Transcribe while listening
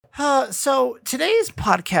So today's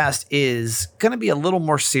podcast is going to be a little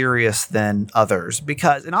more serious than others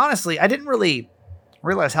because, and honestly, I didn't really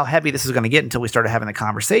realize how heavy this is going to get until we started having a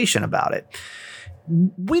conversation about it.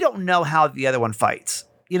 We don't know how the other one fights.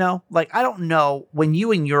 You know, like I don't know when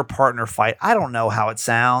you and your partner fight. I don't know how it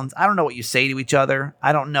sounds. I don't know what you say to each other.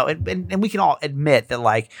 I don't know. And we can all admit that,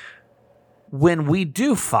 like, when we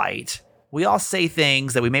do fight, we all say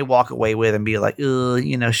things that we may walk away with and be like,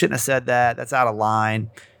 shouldn't have said that. That's out of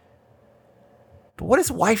line. But what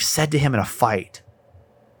his wife said to him in a fight.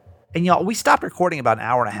 And y'all, we stopped recording about an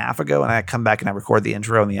hour and a half ago, and I come back and I record the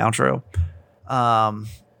intro and the outro.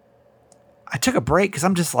 I took a break because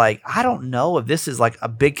I'm just like, I don't know if this is like a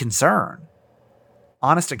big concern.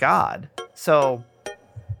 Honest to God. So,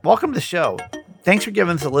 welcome to the show. Thanks for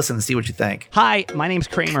giving us a listen and see what you think. Hi, my name's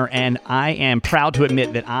Kramer, and I am proud to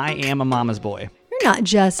admit that I am a mama's boy. You're not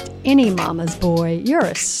just any mama's boy. You're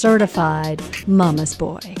a certified mama's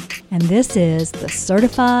boy. And this is the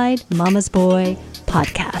Certified Mama's Boy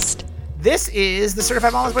Podcast. This is the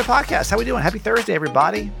Certified Mama's Boy Podcast. How we doing? Happy Thursday,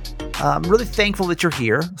 everybody. I'm really thankful that you're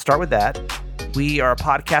here. Start with that. We are a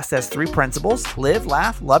podcast that has 3 principles. Live,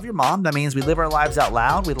 laugh, love your mom. That means we live our lives out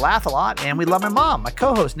loud. We laugh a lot, and we love my mom, my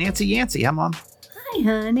co-host, Nancy Yancey. Hi, Mom. Hi,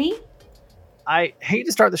 honey. I hate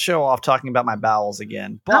to start the show off talking about my bowels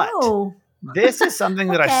again, but this is something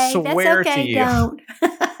that I swear to you. Don't.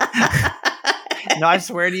 No, I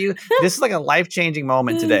swear to you, this is like a life-changing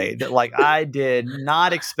moment today that, like, I did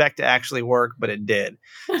not expect to actually work, but it did.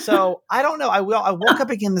 So I don't know. I woke up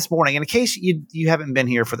again this morning, and in case you haven't been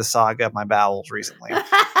here for the saga of my bowels recently,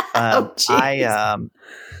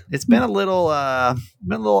 it's been a little on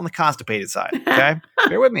the constipated side. Okay,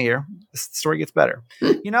 bear with me here. This story gets better.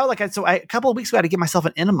 You know, like a couple of weeks ago, I had to give myself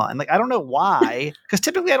an enema, and like I don't know why, because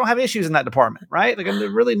typically I don't have issues in that department, right? Like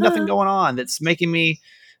there's really nothing going on that's making me,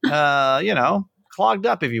 clogged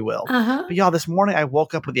up, if you will. But y'all, this morning I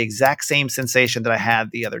woke up with the exact same sensation that I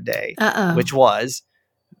had the other day, which was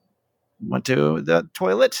went to the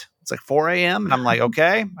toilet. It's like 4 a.m. and I'm like,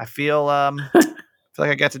 okay, I feel like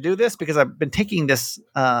I got to do this because I've been taking this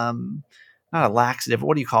not a laxative,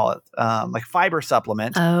 what do you call it? Like fiber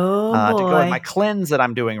supplement to go with my cleanse that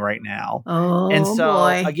I'm doing right now. And so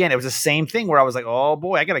again, it was the same thing where I was like, oh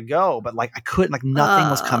boy, I gotta go, but like I couldn't, like nothing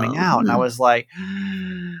was coming out, and I was like,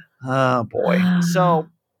 oh boy. So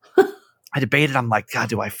I debated. I'm like,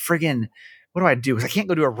 God, what do I do? Because I can't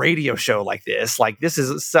go do a radio show like this. Like this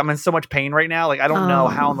is, I'm in so much pain right now. Like I don't know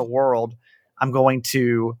how in the world I'm going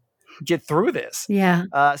to get through this. Yeah.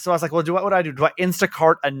 So I was like, well, what would I do? Do I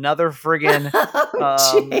Instacart another friggin'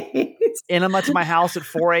 enema to my house at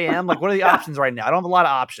 4 a.m.? Like, what are the options right now? I don't have a lot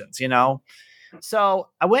of options, you know? So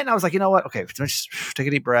I went and I was like, you know what? Okay, let's just take a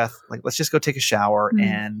deep breath. Like, let's just go take a shower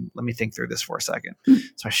and let me think through this for a second.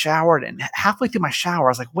 So I showered, and halfway through my shower,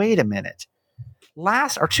 I was like, wait a minute.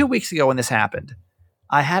 2 weeks ago when this happened,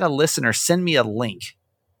 I had a listener send me a link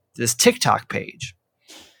to this TikTok page.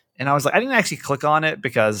 And I was like, I didn't actually click on it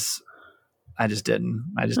because I just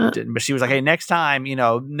didn't. But she was like, hey, next time you're, a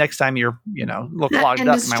little clogged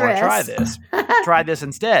up, you might want to try this. Try this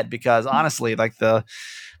instead, because honestly, like the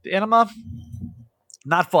enema,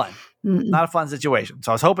 not fun. Not a fun situation.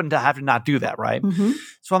 So I was hoping to have to not do that, right?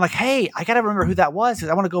 So I'm like, hey, I got to remember who that was because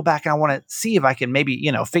I want to go back and I want to see if I can maybe,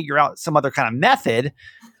 figure out some other kind of method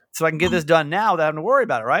so I can get this done now without having to worry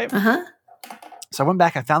about it, right? So I went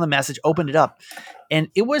back, I found the message, opened it up, and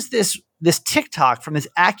it was this TikTok from this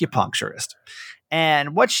acupuncturist.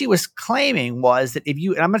 And what she was claiming was that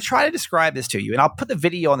and I'm going to try to describe this to you, and I'll put the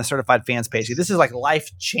video on the Certified Fans page. This is like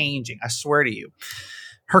life-changing, I swear to you.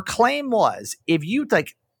 Her claim was, if you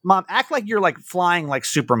Mom, act like you're like flying like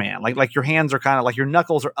Superman, like your hands are kind of like your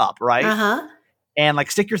knuckles are up, right? And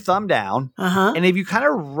like stick your thumb down. And if you kind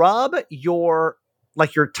of rub your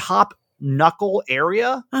top knuckle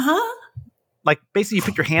area, like basically you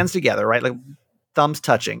put your hands together, right? Like thumbs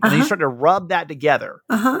touching. And then you start to rub that together.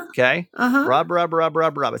 Okay. Rub.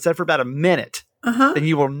 It said for about a minute. Then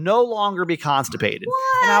you will no longer be constipated.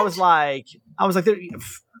 What? And I was like,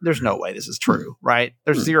 there's no way this is true, right?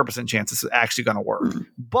 There's 0% chance this is actually going to work.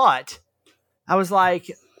 But I was like,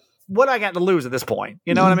 what do I got to lose at this point?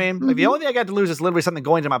 You know what I mean? Like the only thing I got to lose is literally something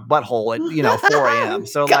going to my butthole at 4 a.m.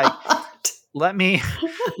 So like, let me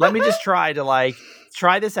just try to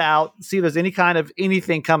try this out, see if there's any kind of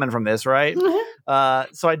anything coming from this, right?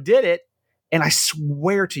 So I did it, and I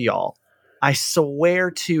swear to y'all,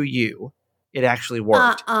 it actually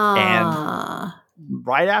worked. And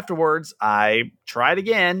right afterwards, I tried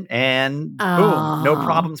again, and boom, no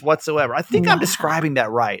problems whatsoever. I think I'm describing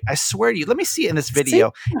that right. I swear to you. Let me see it in this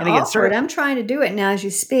video. And again, I'm trying to do it now as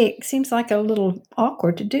you speak. Seems like a little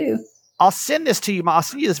awkward to do. I'll send this to you. I'll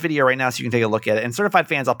send you this video right now so you can take a look at it. And Certified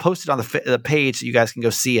Fans, I'll post it on the page so you guys can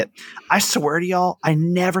go see it. I swear to y'all, I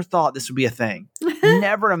never thought this would be a thing.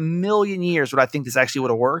 Never in a million years would I think this actually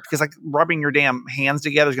would have worked. Because like rubbing your damn hands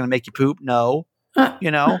together is going to make you poop. No,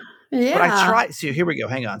 you know. Yeah. But I tried. So here we go.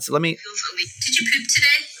 Hang on. So let me. Did you poop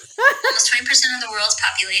today? Almost 20% of the world's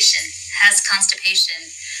population has constipation.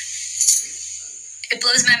 It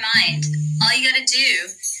blows my mind. All you got to do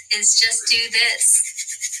is just do this.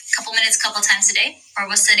 Couple minutes, couple times a day, or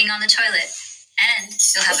while sitting on the toilet, and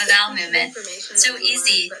you'll have a bowel movement. So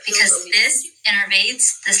easy because this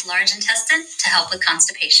innervates this large intestine to help with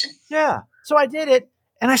constipation. Yeah. So I did it,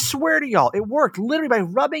 and I swear to y'all, it worked literally by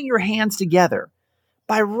rubbing your hands together.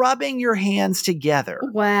 By rubbing your hands together,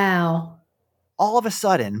 Wow. all of a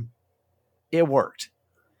sudden, it worked.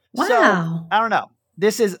 Wow. So, I don't know.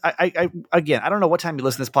 This is, again, I don't know what time you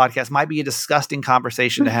listen to this podcast. Might be a disgusting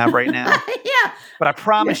conversation to have right now. Yeah. But I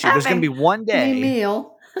promise you, there's going to be one day.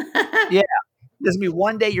 Meal. Yeah. There's going to be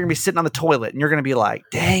one day you're going to be sitting on the toilet and you're going to be like,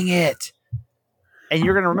 dang it. And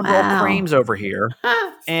you're going to remember old creams over here.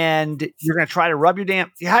 And you're going to try to rub your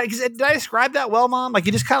damn. Did I describe that well, Mom? Like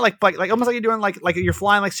you just kind of like almost like you're doing like you're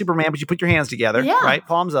flying like Superman, but you put your hands together, right?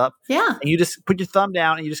 Palms up. Yeah. And you just put your thumb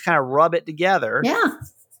down and you just kind of rub it together. Yeah.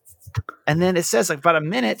 And then it says like about a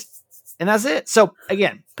minute and that's it. So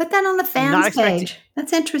again, Put that on the fans page.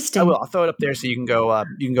 That's interesting. I will. I'll throw it up there so you can go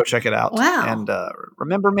check it out. Wow. And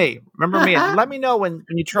remember me. And let me know when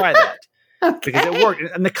you try that. Okay. Because it worked.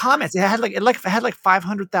 And the comments, it had like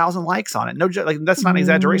 500,000 likes on it. No joke, like that's not an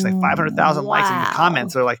exaggeration. Like 500,000 likes in the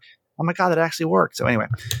comments. They're like, oh my God, that actually worked. So anyway,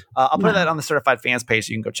 I'll put that on the Certified Fans page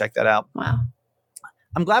so you can go check that out. Wow.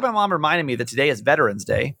 I'm glad my mom reminded me that today is Veterans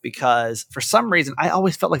Day because for some reason I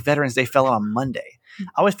always felt like Veterans Day fell on Monday.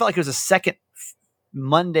 I always felt like it was the second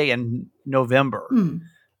Monday in November.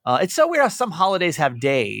 It's so weird how some holidays have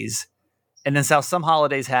days and then how some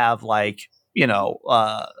holidays have like,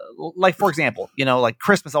 like for example, like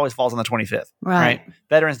Christmas always falls on the 25th, right?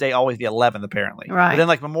 Veterans Day always the 11th apparently. Right. But then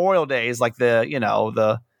like Memorial Day is like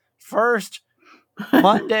the first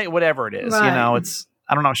Monday, whatever it is, it's,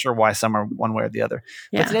 I'm not sure why some are one way or the other.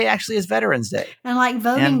 Yeah. But today actually is Veterans Day. And like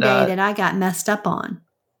voting day that I got messed up on.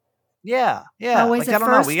 Yeah. Yeah. Always the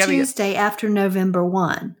first Tuesday after November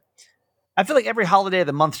 1. I feel like every holiday of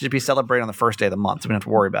the month should be celebrated on the first day of the month. So we don't have to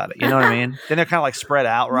worry about it. You know what I mean? Then they're kind of like spread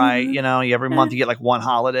out, right? Every month you get like one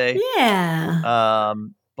holiday. Yeah.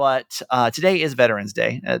 But today is Veterans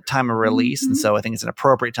Day, a time of release. And so I think it's an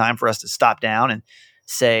appropriate time for us to stop down and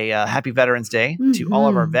say Happy Veterans Day to all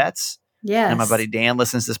of our vets. Yes. And my buddy Dan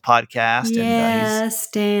listens to this podcast. Yes,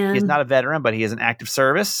 and Dan. He's not a veteran, but he is an active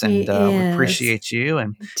service. And we appreciate you.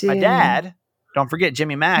 And my dad, don't forget,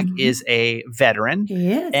 Jimmy Mack is a veteran.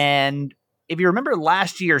 Yes. And if you remember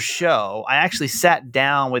last year's show, I actually sat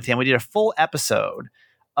down with him. We did a full episode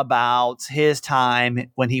about his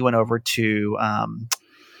time when he went over to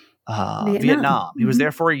Vietnam. He was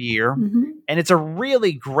there for a year, and it's a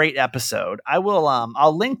really great episode. I will,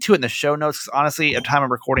 I'll link to it in the show notes. Because honestly, at the time of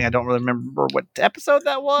recording, I don't really remember what episode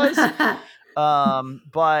that was.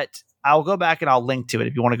 But I'll go back and I'll link to it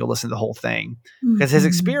if you want to go listen to the whole thing. Because his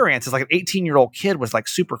experience as like an 18-year-old kid was like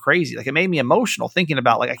super crazy. Like it made me emotional thinking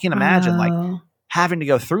about like I can't imagine like having to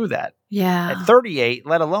go through that. Yeah. At 38,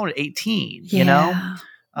 let alone at 18. Yeah. You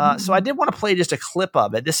know. So I did want to play just a clip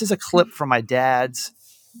of it. This is a clip from my dad's.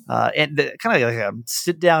 And kind of like a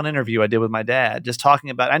sit-down interview I did with my dad, just talking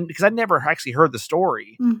about because I never actually heard the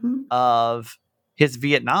story of his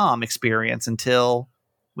Vietnam experience until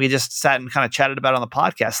we just sat and kind of chatted about it on the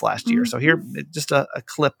podcast last year. So here, just a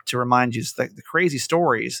clip to remind you the crazy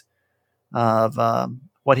stories of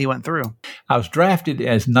what he went through. I was drafted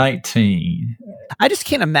as 19. I just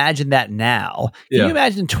can't imagine that now. Can you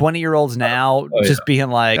imagine 20-year-olds now just being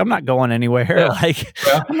like, I'm not going anywhere. Like,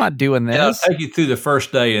 I'm not doing this. I'll take you through the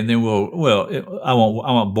first day and then I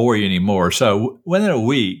won't bore you anymore. So within a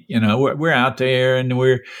week, we're out there and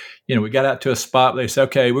we got out to a spot. They said,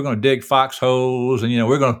 okay, we're going to dig foxholes and,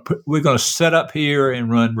 we're going to set up here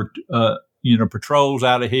and run, patrols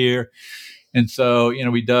out of here. And so,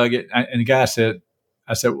 we dug it. And the guy said,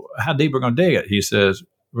 I said, how deep are we going to dig it? He says,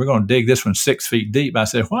 we're going to dig this one 6 feet deep. I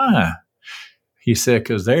said, why? He said,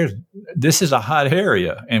 because this is a hot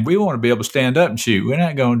area and we want to be able to stand up and shoot. We're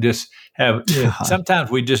not going to just have, sometimes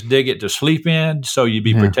we just dig it to sleep in so you'd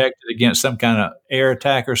be protected against some kind of air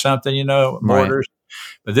attack or something, mortars.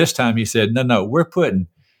 Right. But this time he said, no,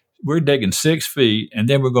 we're digging 6 feet and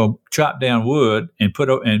then we're going to chop down wood and put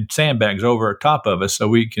sandbags over top of us so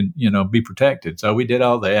we can, be protected. So we did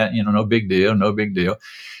all that, no big deal.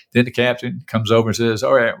 Then the captain comes over and says,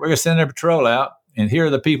 all right, we're going to send a patrol out and here are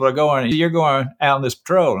the people are going. You're going out on this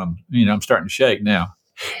patrol. I'm starting to shake now.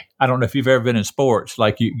 I don't know if you've ever been in sports,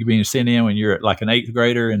 like you being sent in when you're like an 8th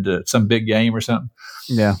grader into some big game or something.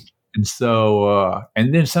 Yeah. And so,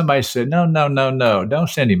 and then somebody said, no, don't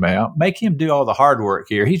send him out. Make him do all the hard work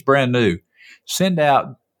here. He's brand new. Send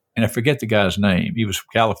out, and I forget the guy's name. He was from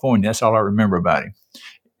California. That's all I remember about him.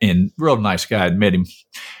 And real nice guy. I'd met him.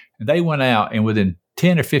 And they went out, and within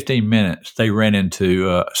 10 or 15 minutes, they ran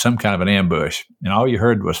into some kind of an ambush. And all you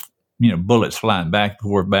heard was, bullets flying back and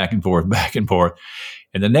forth, back and forth, back and forth.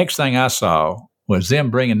 And the next thing I saw was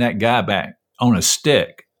them bringing that guy back on a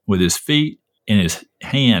stick with his feet and his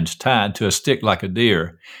hands tied to a stick like a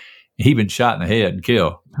deer. He'd been shot in the head and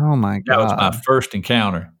killed. Oh, my God. That was my first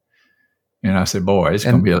encounter. And I said, boy, it's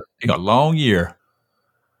going to be a long year.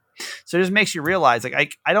 So it just makes you realize,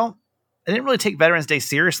 like, I didn't really take Veterans Day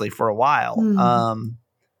seriously for a while.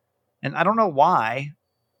 And I don't know why.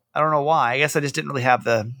 I guess I just didn't really have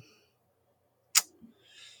the...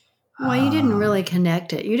 Well, you didn't really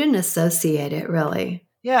connect it. You didn't associate it, really.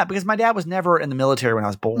 Yeah, because my dad was never in the military when I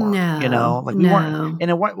was born. No, we weren't, and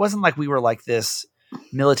it wasn't like we were like this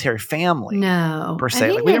military family. No, per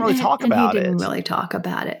se. Like, we didn't really talk about it. He didn't really talk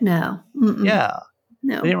about it. No. Mm-mm. Yeah,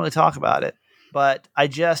 no, we didn't really talk about it. But I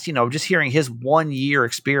just, just hearing his 1 year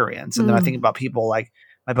experience, and then I think about people like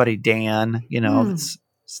my buddy Dan, that's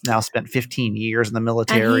now spent 15 years in the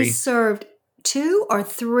military. And he served 2 or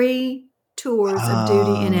 3 tours of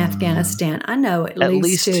duty in Afghanistan. I know at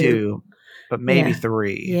least 2, but maybe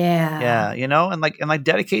 3. Yeah. And like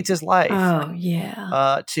dedicates his life. Oh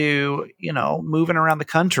yeah. To moving around the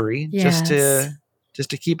country just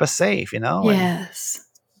to keep us safe. Yes.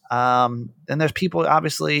 And there's people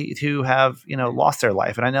obviously who have lost their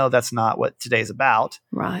life, and I know that's not what today's about.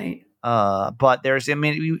 Right. But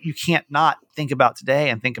you can't not think about today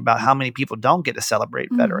and think about how many people don't get to celebrate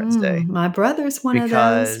Veterans Day. My brother's one of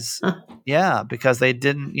those. Because they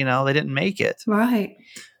didn't make it. Right.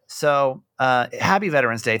 So, happy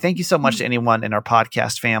Veterans Day. Thank you so much to anyone in our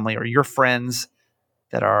podcast family or your friends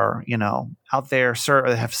that are, out there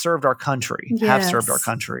have served our country,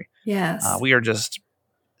 Yes. We are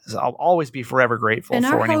I'll always be forever grateful and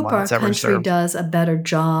for anyone that's ever served. And our country does a better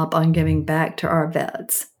job on giving back to our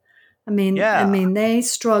vets. I mean, they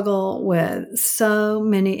struggle with so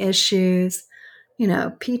many issues,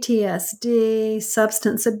 PTSD,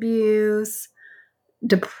 substance abuse,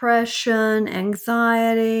 depression,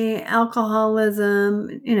 anxiety, alcoholism,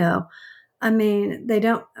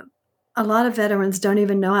 a lot of veterans don't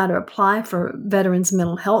even know how to apply for veterans'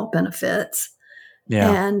 mental health benefits. Yeah.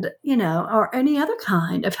 And, or any other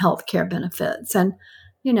kind of healthcare benefits. And,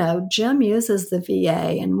 Jim uses the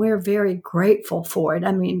VA, and we're very grateful for it.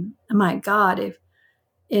 I mean, my God,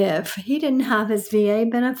 if he didn't have his VA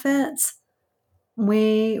benefits,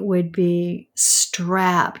 we would be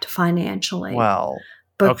strapped financially. Well,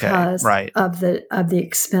 because right. of the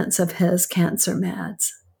expense of his cancer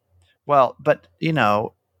meds. Well, but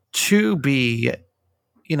to be,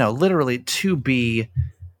 literally to be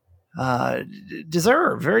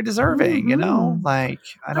very deserving, like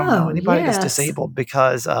I don't know anybody that's disabled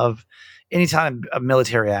because of any kind of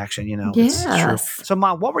military action, Yes. It's true. So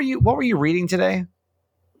Mom, what were you reading today?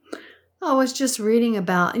 I was just reading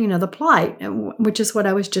about, the plight, which is what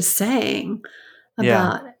I was just saying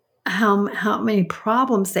about how many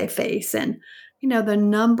problems they face, and, the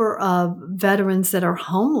number of veterans that are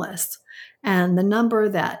homeless, and the number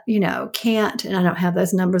that, can't, and I don't have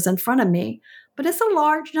those numbers in front of me, but it's a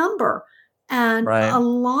large number. And a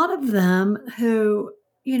lot of them who,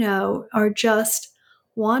 are just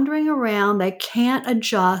wandering around, they can't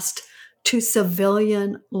adjust to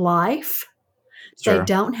civilian life. Sure. They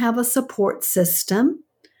don't have a support system.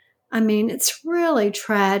 I mean, it's really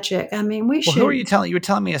tragic. I mean, Who are you telling? You were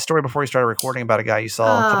telling me a story before you started recording about a guy you saw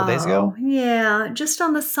a couple days ago. Yeah, just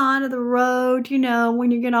on the side of the road,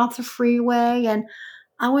 when you get off the freeway. And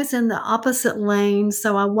I was in the opposite lane,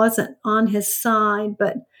 so I wasn't on his side.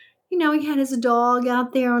 But, he had his dog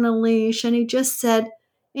out there on a leash, and he just said,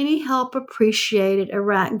 "Any help appreciated,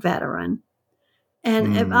 Iraq veteran."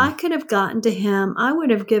 And if I could have gotten to him, I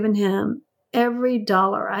would have given him every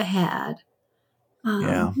dollar I had.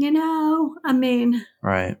 Right.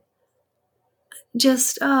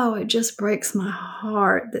 It just breaks my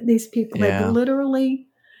heart that these people have literally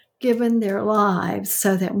given their lives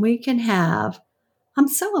so that we can have, I'm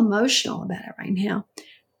so emotional about it right now,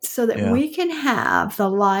 so that we can have the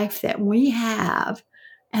life that we have,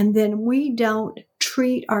 and then we don't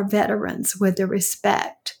treat our veterans with the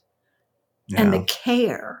respect and the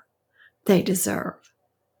care they deserve.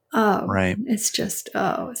 Oh, right. It's just,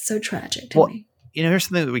 it's so tragic to me. Here's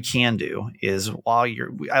something that we can do is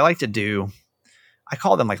I like to do I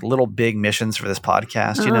call them like little big missions for this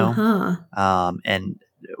podcast, you know? And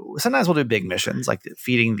sometimes we'll do big missions, like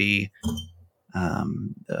feeding the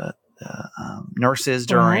nurses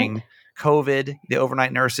during COVID, the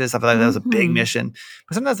overnight nurses. I feel like that was a big mission.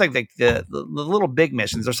 But sometimes like the little big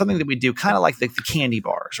missions or something that we do kind of like the candy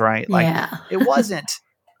bars, right? Like it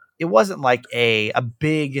wasn't like a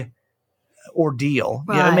big ordeal.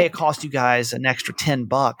 Right. You know, it may have cost you guys an extra $10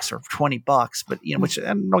 or $20, but you know, which,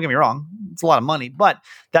 and don't get me wrong, it's a lot of money, but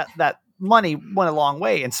that money went a long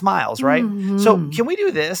way in smiles, right? So can we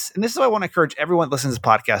do this? And this is what I want to encourage everyone that listens to this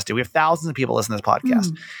podcast to. We have thousands of people listening to this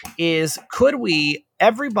podcast. Is could we,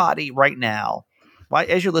 everybody right now,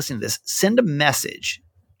 as you're listening to this, send a message,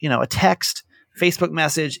 you know, a text, Facebook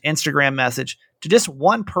message, Instagram message to just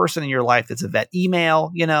one person in your life that's a vet.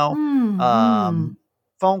 Email, you know,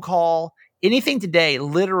 phone call, anything today,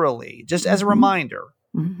 literally, just as a reminder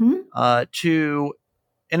to,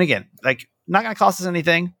 and again, like, not going to cost us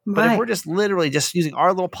anything, but if we're just literally just using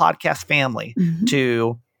our little podcast family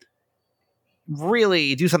to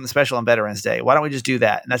really do something special on Veterans Day, why don't we just do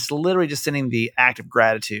that? And that's literally just sending the act of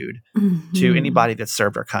gratitude to anybody that's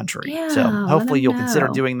served our country. So hopefully you'll consider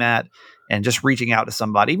doing that and just reaching out to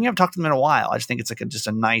somebody. Even if you haven't talked to them in a while, I just think it's like just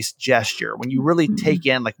a nice gesture when you really take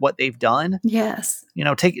in like what they've done. Yes. You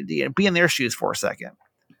know, be in their shoes for a second.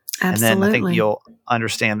 Absolutely. And then I think you'll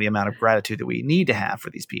understand the amount of gratitude that we need to have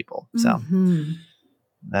for these people. So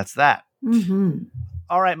that's that.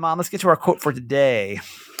 All right, Mom, let's get to our quote for today.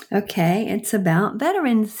 Okay, it's about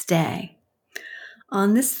Veterans Day.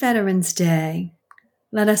 On this Veterans Day,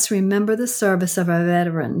 let us remember the service of our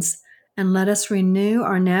veterans and let us renew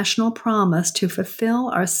our national promise to fulfill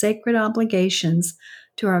our sacred obligations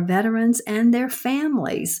to our veterans and their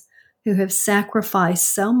families who have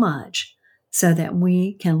sacrificed so much so that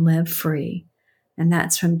we can live free. And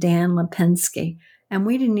that's from Dan Lipinski. And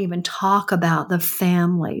we didn't even talk about the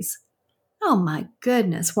families. Oh my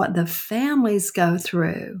goodness, what the families go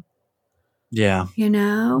through. Yeah. You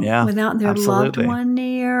know, without their loved one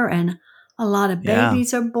near, and a lot of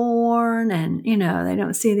babies are born and, you know, they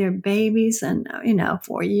don't see their babies and, you know,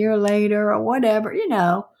 for a year later or whatever, you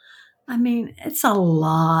know. I mean, it's a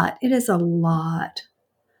lot. It is a lot.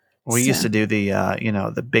 We used to do the, you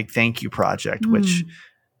know, the Big Thank You Project, which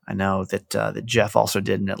I know that Jeff also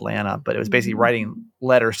did in Atlanta, but it was basically writing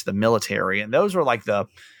letters to the military. And those were like that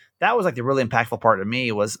was like the really impactful part to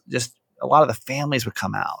me, was just a lot of the families would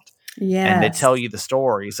come out and they tell you the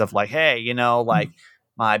stories of like, hey, you know, like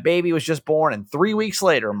my baby was just born and 3 weeks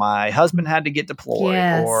later, my husband had to get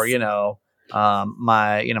deployed or, you know,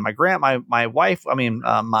 my wife,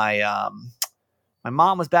 my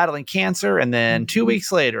mom was battling cancer, and then 2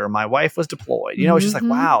 weeks later, my wife was deployed. You know, it's just like,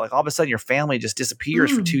 wow, like all of a sudden your family just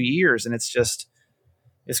disappears for 2 years, and it's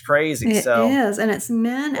crazy. It is, and it's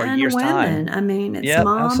men and women. I mean, it's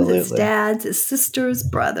moms, it's dads, it's sisters,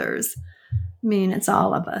 brothers. I mean, it's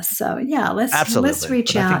all of us. So yeah, let's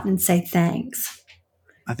reach out and say thanks.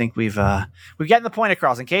 I think we've gotten the point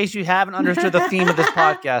across. In case you haven't understood the theme of this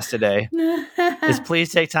podcast today, is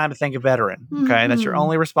please take time to thank a veteran. Okay, that's your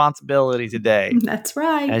only responsibility today. That's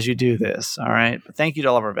right. As you do this, all right. But thank you to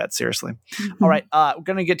all of our vets. Seriously. All right, we're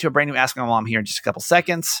going to get to a brand new Ask My Mom here in just a couple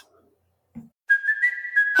seconds.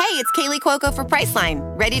 Hey, it's Kaylee Cuoco for Priceline.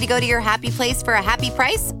 Ready to go to your happy place for a happy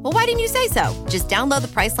price? Well, why didn't you say so? Just download the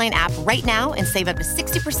Priceline app right now and save up to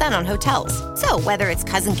 60% on hotels. So whether it's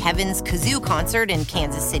Cousin Kevin's Kazoo Concert in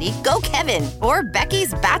Kansas City, go Kevin, or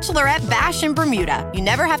Becky's Bachelorette Bash in Bermuda, you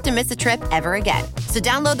never have to miss a trip ever again. So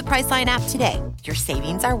download the Priceline app today. Your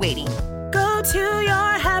savings are waiting. Go to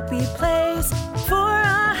your happy place for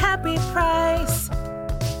a happy price.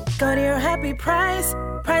 Go to your happy price,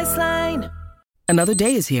 Priceline. Another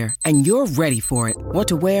day is here, and you're ready for it. What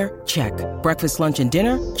to wear? Check. Breakfast, lunch, and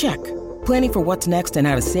dinner? Check. Planning for what's next and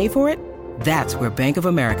how to save for it? That's where Bank of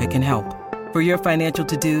America can help. For your financial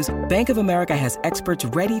to-dos, Bank of America has experts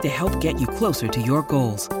ready to help get you closer to your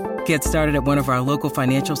goals. Get started at one of our local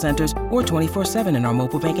financial centers or 24/7 in our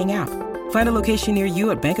mobile banking app. Find a location near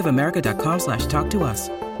you at bankofamerica.com/talktous.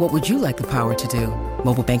 What would you like the power to do?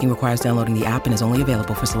 Mobile banking requires downloading the app and is only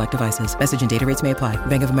available for select devices. Message and data rates may apply.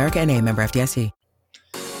 Bank of America NA, member FDIC.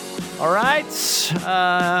 All right.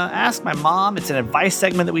 Ask My Mom. It's an advice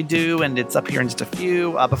segment that we do, and it's up here in just a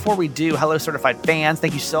few. Before we do, hello, certified fans.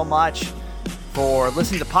 Thank you so much for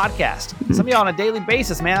listening to the podcast. Some of y'all on a daily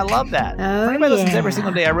basis, man. I love that. For anybody listens every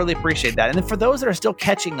single day, I really appreciate that. And then for those that are still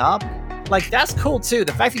catching up, like, that's cool too.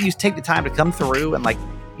 The fact that you take the time to come through and, like,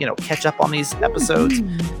 you know, catch up on these episodes,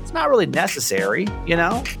 it's not really necessary, you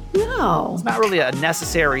know? No. It's not really a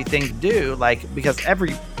necessary thing to do, like, because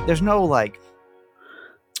there's no, like,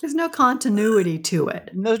 There's no continuity to it.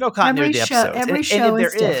 There's no continuity to the episodes. Every show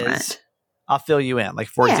is different. Is, I'll fill you in. Like,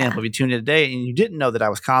 for example, if you tuned in today and you didn't know that I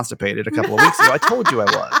was constipated a couple of weeks ago, I told you I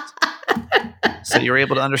was. So you were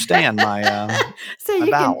able to understand my so you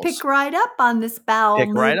bowels. can pick right up on this bowel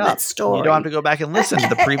movement right up. story. You don't have to go back and listen to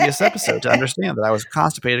the previous episode to understand that I was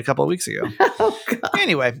constipated a couple of weeks ago. Oh, God.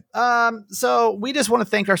 Anyway, so we just want to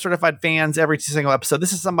thank our certified fans every single episode.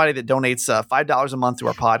 This is somebody that donates $5 a month to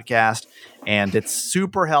our podcast, and it's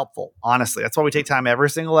super helpful. Honestly, that's why we take time every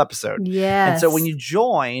single episode. Yes. And so when you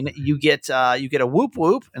join, you get a whoop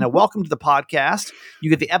whoop and a welcome to the podcast. You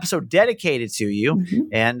get the episode dedicated to you,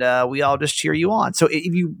 and we all just cheer you on. So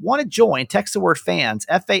if you want to join, text the word fans,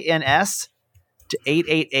 FANS, to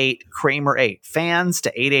 888-Kramer-8. Fans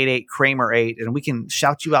to 888-Kramer-8, and we can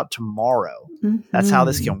shout you out tomorrow. That's how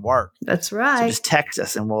this can work. That's right. So just text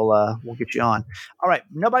us, and we'll get you on. All right.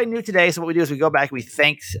 Nobody new today, so what we do is we go back, we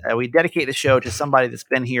dedicate the show to somebody that's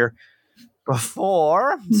been here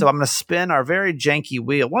before. So I'm going to spin our very janky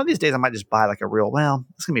wheel. One of these days I might just buy like a real,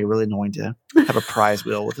 it's going to be really annoying to have a prize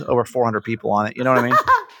wheel with over 400 people on it. You know what I mean?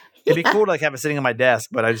 It'd be cool to like have it sitting on my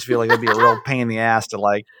desk, but I just feel like it'd be a real pain in the ass to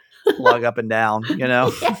like lug up and down, you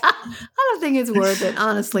know? Yeah. I don't think it's worth it.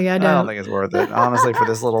 Honestly, I don't think it's worth it. Honestly, for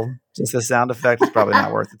this sound effect, it's probably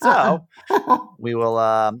not worth it. So we will,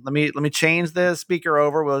 let me change the speaker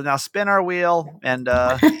over. We'll now spin our wheel and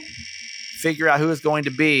figure out who is going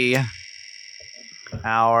to be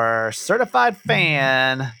our certified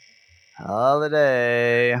fan of the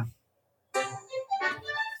day.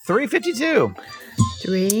 352.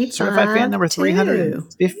 Certified fan number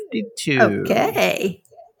 352. Okay.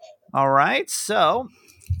 All right. So,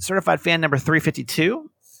 certified fan number 352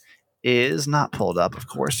 is not pulled up, of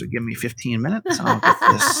course. So, give me 15 minutes. I'll get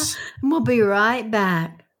this. We'll be right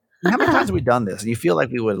back. How many times have we done this? You feel like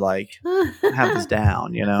we would like have this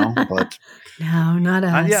down, you know? But no, not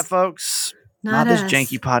us. Not yet, folks. Not this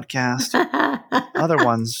janky podcast. Other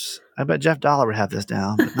ones, I bet Jeff Dollar would have this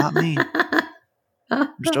down, but not me. I'm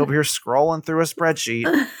just over here scrolling through a spreadsheet.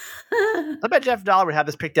 I bet Jeff Dollar would have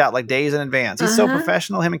this picked out like days in advance. He's so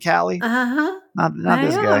professional, him and Callie. Not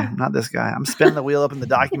this guy. Not this guy. I'm spinning the wheel up in the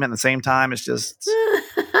document at the same time. It's just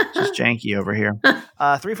janky over here.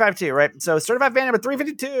 352, right? So certified fan number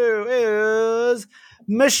 352 is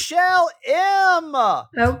Michelle M.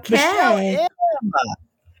 Okay.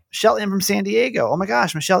 Michelle M from San Diego. Oh my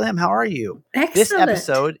gosh, Michelle M, how are you? Excellent. This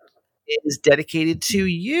episode is dedicated to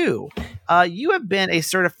you. You have been a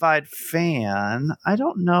certified fan. I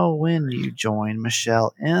don't know when you joined,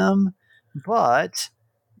 Michelle M, but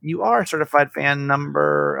you are a certified fan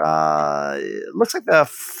number, looks like the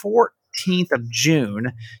 14th of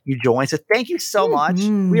June you joined. So thank you so much.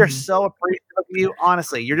 We are so appreciative of you.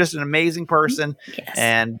 Honestly, you're just an amazing person. Yes.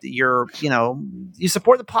 And you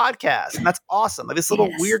support the podcast. And that's awesome. Like this little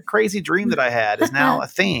weird, crazy dream that I had is now a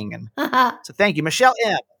thing. And so thank you, Michelle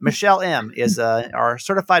M. Michelle M is our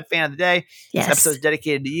certified fan of the day. Yes. This episode is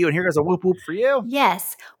dedicated to you. And here goes a whoop whoop for you.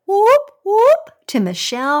 Yes. Whoop whoop to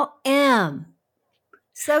Michelle M.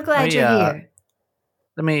 So glad you're here.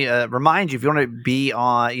 Let me remind you, if you want to be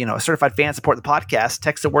on, a certified fan, support the podcast,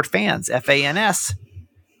 text the word fans, FANS,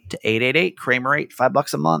 to 888-Kramer-8,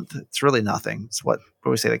 $5 a month. It's really nothing. It's what do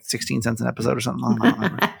we say, like 16 cents an episode or something? I don't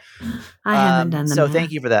remember. I haven't done that. So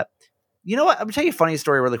thank you for that. You know what? I'm going to tell you a funny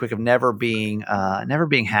story really quick of never being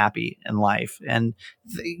happy in life. And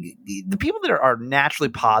the people that are naturally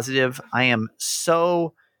positive, I am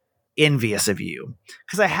so envious of you,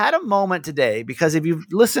 because I had a moment today, because if you've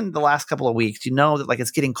listened the last couple of weeks, you know that like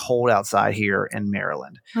it's getting cold outside here in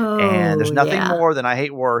Maryland, and there's nothing more than I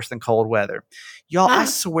hate worse than cold weather. Y'all, I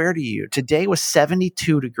swear to you, today was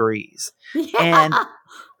 72 degrees and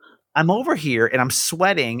I'm over here and I'm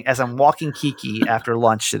sweating as I'm walking Kiki after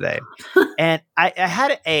lunch today. And I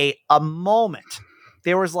had a moment.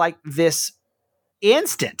 There was like this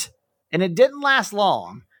instant, and it didn't last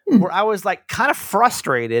long, where I was like kind of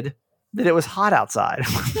frustrated that it was hot outside.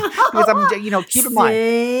 Because I'm, keep in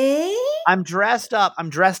mind, I'm dressed up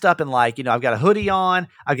in like, I've got a hoodie on,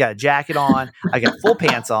 I've got a jacket on, I got full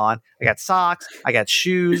pants on, I got socks, I got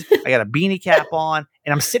shoes, I got a beanie cap on,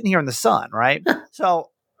 and I'm sitting here in the sun, right? So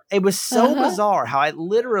it was so bizarre how I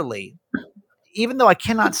literally, even though I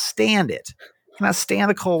cannot stand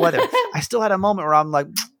the cold weather, I still had a moment where I'm like,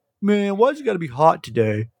 man, why's it got to be hot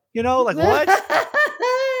today? Like what?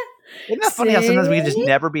 Isn't that funny how sometimes we can just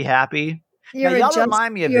never be happy? Y'all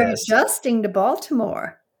remind me of this. You're adjusting to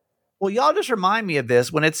Baltimore. Well, y'all just remind me of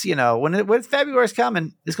this when it's, when February's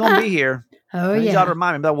coming, it's going to be here. Oh, Y'all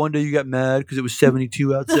remind me about one day you got mad because it was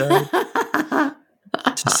 72 outside.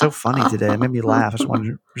 It's just so funny today. It made me laugh. I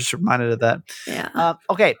just reminded of that. Yeah.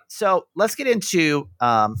 Okay, so let's get into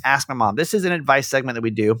Ask My Mom. This is an advice segment that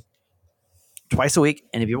we do twice a week.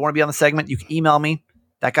 And if you want to be on the segment, you can email me,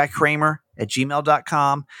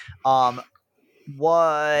 thatguykramer@gmail.com.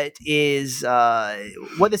 What this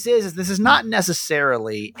is not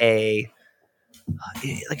necessarily like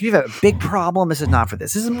if you have a big problem, this is not for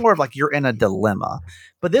this. This is more of like you're in a dilemma.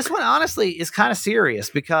 But this one honestly is kind of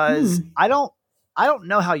serious because I don't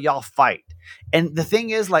know how y'all fight. And the thing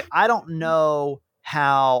is, like, I don't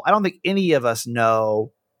think any of us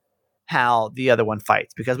know how the other one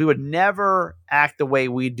fights, because we would never act the way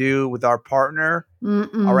we do with our partner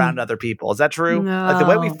around other people. Is that true? No. Like the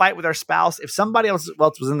way we fight with our spouse, if somebody else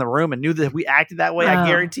was in the room and knew that we acted that way, I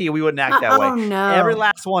guarantee you we wouldn't act that way. Oh, no. Every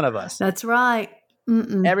last one of us. That's right.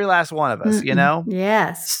 Every last one of us, you know?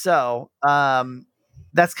 Yes. So,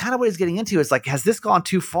 that's kind of what he's getting into. Is like, has this gone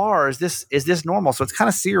too far? Is this normal? So it's kind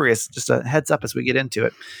of serious. Just a heads up as we get into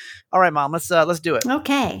it. All right, Mom, let's do it.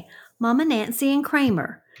 Okay. Mama Nancy and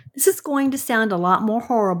Kramer. This is going to sound a lot more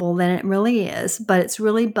horrible than it really is, but it's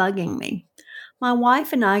really bugging me. My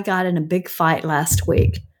wife and I got in a big fight last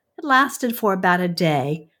week. It lasted for about a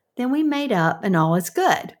day. Then we made up and all is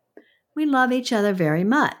good. We love each other very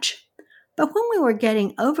much. But when we were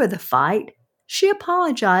getting over the fight, she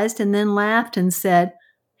apologized and then laughed and said,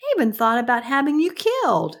 "I even thought about having you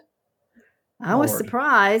killed." I was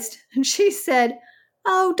surprised, and she said,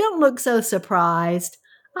 "Oh, don't look so surprised.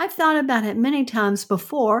 I've thought about it many times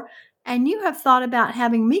before, and you have thought about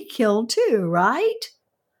having me killed too, right?"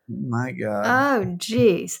 My God. Oh,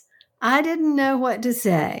 geez. I didn't know what to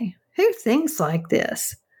say. Who thinks like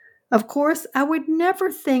this? Of course, I would never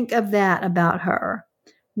think of that about her.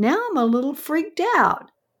 Now I'm a little freaked out.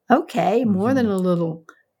 Okay, more than a little.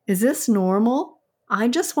 Is this normal? I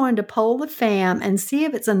just wanted to poll the fam and see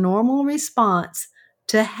if it's a normal response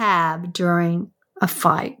to have during a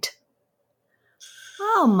fight.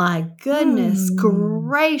 Oh my goodness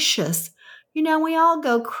gracious. You know, we all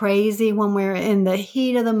go crazy when we're in the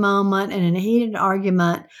heat of the moment and in a heated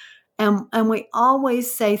argument, and we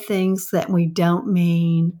always say things that we don't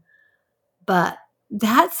mean. But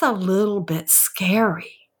that's a little bit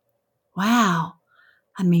scary. Wow.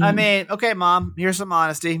 I mean, okay, Mom, here's some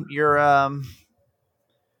honesty. Your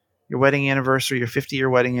wedding anniversary, your 50-year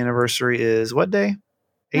wedding anniversary is what day?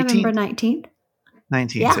 18th? November 19th.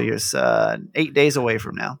 19th. Yeah. So you're 8 days away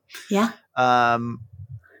from now. Yeah.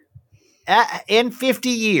 In 50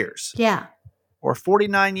 years. Yeah. Or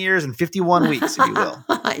 49 years and 51 weeks, if you will.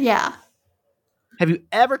 Yeah. Have you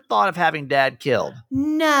ever thought of having Dad killed?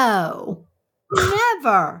 No.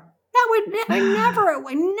 Never.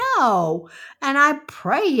 No. And I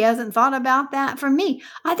pray he hasn't thought about that for me.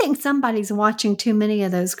 I think somebody's watching too many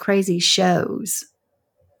of those crazy shows.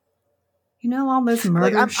 You know, all those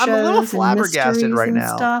murder shows. I'm a little flabbergasted right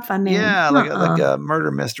now. Stuff. I mean, like a murder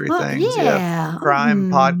mystery things. Yeah. Crime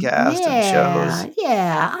podcast and shows.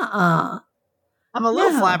 Yeah. I'm a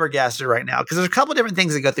little flabbergasted right now because there's a couple of different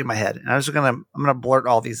things that go through my head, and I'm gonna blurt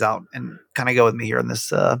all these out and kind of go with me here in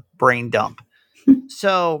this brain dump.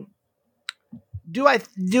 So, do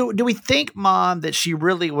we think, Mom, that she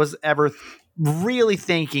really was ever really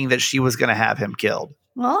thinking that she was going to have him killed?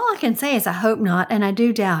 Well, all I can say is I hope not, and I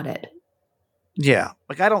do doubt it. Yeah,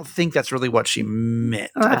 like I don't think that's really what she meant.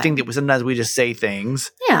 Right. I think that sometimes we just say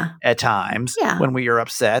things. Yeah. At times. Yeah. When we are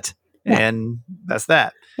upset, and that's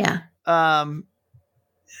that. Yeah.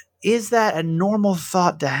 Is that a normal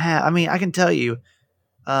thought to have? I mean, I can tell you,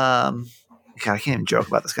 God, I can't even joke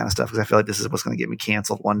about this kind of stuff because I feel like this is what's going to get me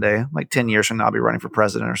canceled one day. Like 10 years from now, I'll be running for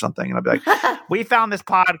president or something. And I'll be like, we found this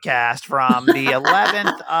podcast from the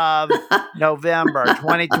 11th of November,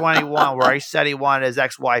 2021, where he said he wanted his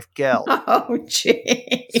ex-wife killed. Oh,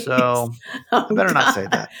 jeez. So I better not say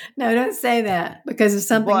that. No, don't say that, because if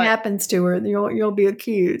something happens to her, you'll be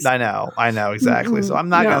accused. I know, exactly. Mm-hmm. So I'm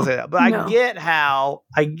not going to say that. But I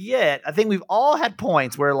think we've all had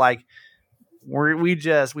points where like, we've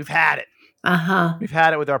had it. We've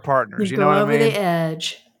had it with our partners. You know what I mean? Over the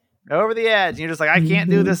edge. Over the edge. And you're just like, I can't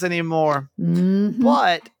do this anymore. Mm-hmm.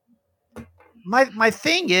 But my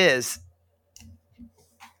thing is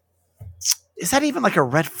that even like a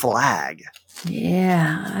red flag?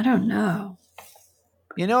 Yeah, I don't know.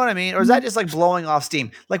 You know what I mean? Or is that just like blowing off steam?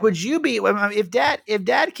 Like, would you be, if dad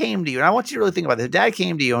came to you, and I want you to really think about this, if dad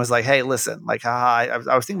came to you and was like, hey, listen, like, I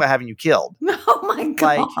was thinking about having you killed. Oh my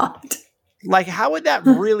God. Like, how would that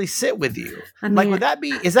really sit with you? I mean,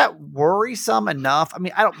 like, is that worrisome enough? I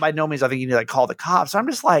mean, by no means I think you need to like call the cops. So I'm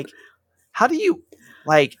just like, how do you,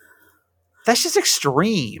 like, That's just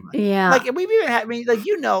extreme. Yeah. Like we've even had,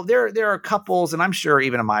 there are couples, and I'm sure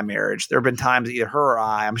even in my marriage, there have been times either her or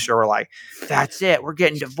I'm sure we're like, that's it, we're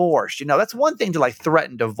getting divorced. That's one thing to like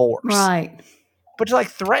threaten divorce. Right. But to like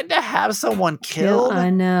threaten to have someone killed. I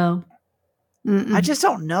know. I just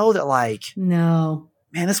don't know that no.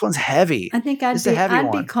 Man, this one's heavy. I think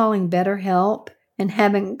I'd be calling BetterHelp and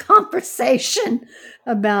having a conversation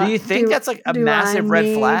about. Do you think that's like a massive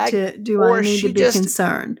red flag? Do I need to be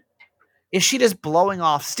concerned? Is she just blowing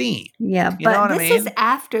off steam? Yeah, but this is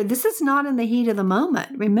after. This is not in the heat of the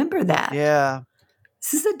moment. Remember that. Yeah.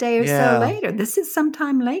 This is a day or so later. This is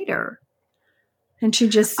sometime later. And she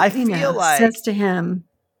just, says to him.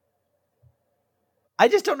 I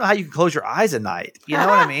just don't know how you can close your eyes at night. You know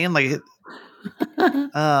what I mean? Like,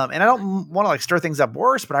 and I don't want to like stir things up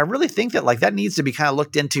worse, but I really think that like that needs to be kind of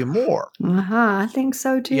looked into more. I think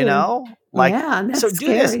so too. That's so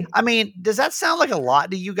scary. Do this. I mean, does that sound like a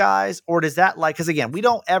lot to you guys, or does that because again, we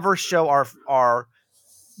don't ever show our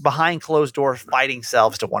behind closed doors fighting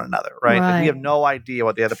selves to one another, right? Like, we have no idea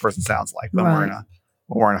what the other person sounds like when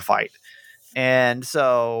we're in a fight. And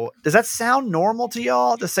so, does that sound normal to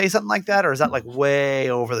y'all to say something like that, or is that like way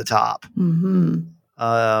over the top?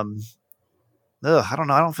 I don't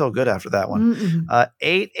know. I don't feel good after that one.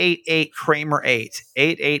 888 Kramer 8.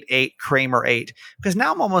 888 Kramer 8. Because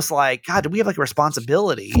now I'm almost like, God, do we have like a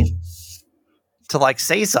responsibility to like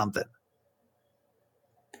say something?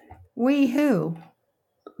 We who?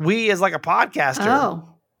 We as like a podcaster.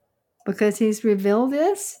 Oh, because he's revealed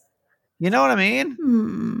this? You know what I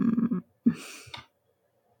mean?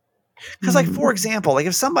 Because like, for example, like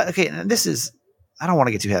if somebody, okay, and this is, I don't want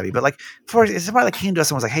to get too heavy, but like, for if somebody that came to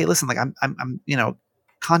us and was like, "Hey, listen, like I'm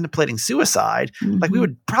contemplating suicide," like we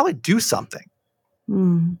would probably do something. I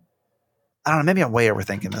don't know. Maybe I'm way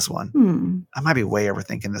overthinking this one. I might be way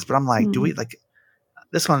overthinking this, but I'm like, do we like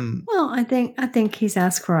this one? Well, I think he's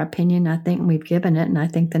asked for our opinion. I think we've given it, and I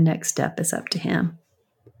think the next step is up to him.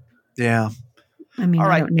 Yeah. I mean, all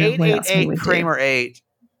right. 888 Kramer 8.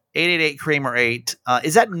 888 Kramer 8.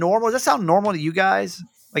 Is that normal? Does that sound normal to you guys?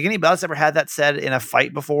 Like anybody else ever had that said in a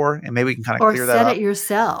fight before? And maybe we can kind of clear that up. Or said it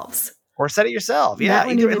yourselves. Or said it yourself. Yeah.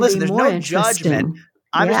 And listen, there's no judgment.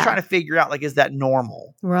 I'm just trying to figure out, like, is that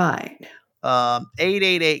normal? Right.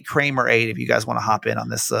 888 Kramer 8 if you guys want to hop in on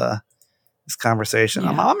this this conversation.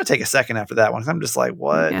 I'm going to take a second after that one because I'm just like,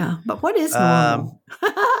 what? Yeah. But what is normal?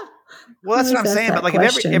 Well, that's what I'm saying. But like,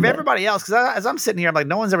 if everybody else, because as I'm sitting here, I'm like,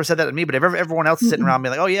 no one's ever said that to me. But if everyone else is sitting around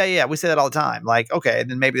me, like, oh yeah, we say that all the time. Like, okay,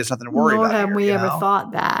 then maybe there's nothing to worry about. Have we ever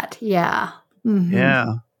thought that? Yeah. Yeah.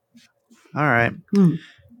 All right.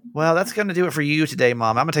 Well, that's going to do it for you today,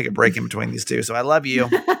 Mom. I'm going to take a break in between these two. So I love you.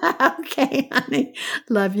 Okay, honey.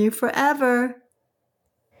 Love you forever.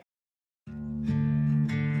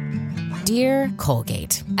 Dear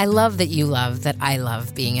Colgate, I love that you love that I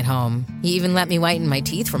love being at home. You even let me whiten my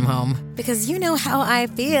teeth from home. Because you know how I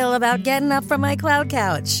feel about getting up from my cloud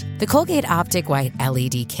couch. The Colgate Optic White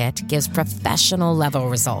LED Kit gives professional-level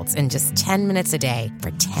results in just 10 minutes a day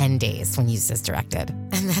for 10 days when used as directed.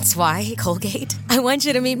 And that's why, Colgate, I want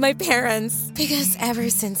you to meet my parents. Because ever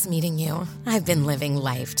since meeting you, I've been living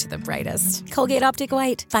life to the brightest. Colgate Optic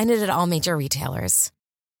White. Find it at all major retailers.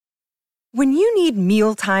 When you need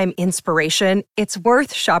mealtime inspiration, it's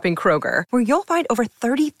worth shopping Kroger, where you'll find over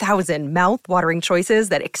 30,000 mouth-watering choices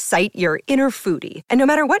that excite your inner foodie. And no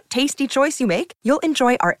matter what tasty choice you make, you'll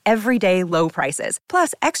enjoy our everyday low prices,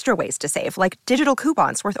 plus extra ways to save, like digital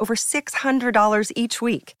coupons worth over $600 each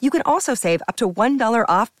week. You can also save up to $1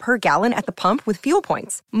 off per gallon at the pump with fuel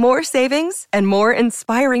points. More savings and more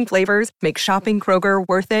inspiring flavors make shopping Kroger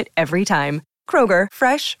worth it every time. Kroger,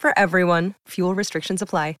 fresh for everyone. Fuel restrictions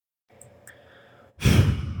apply.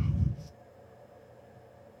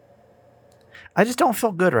 I just don't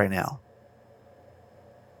feel good right now.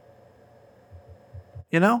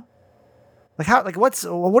 You know? Like what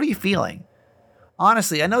are you feeling?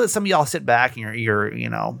 Honestly, I know that some of y'all sit back and you're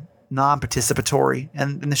non-participatory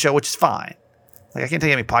in the show, which is fine. Like I can't tell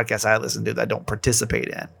you how many podcasts I listen to that I don't participate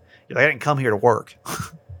in. You're like, I didn't come here to work.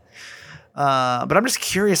 But I'm just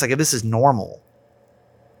curious, like if this is normal.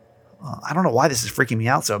 I don't know why this is freaking me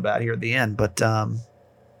out so bad here at the end, but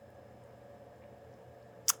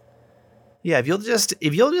yeah, if you'll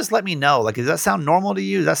just let me know, like, does that sound normal to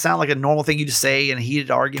you? Does that sound like a normal thing you just say in a heated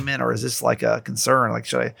argument, or is this like a concern? Like,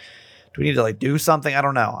 do we need to like do something? I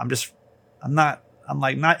don't know. I'm not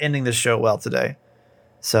ending this show well today.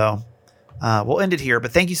 So we'll end it here,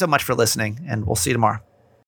 but thank you so much for listening, and we'll see you tomorrow.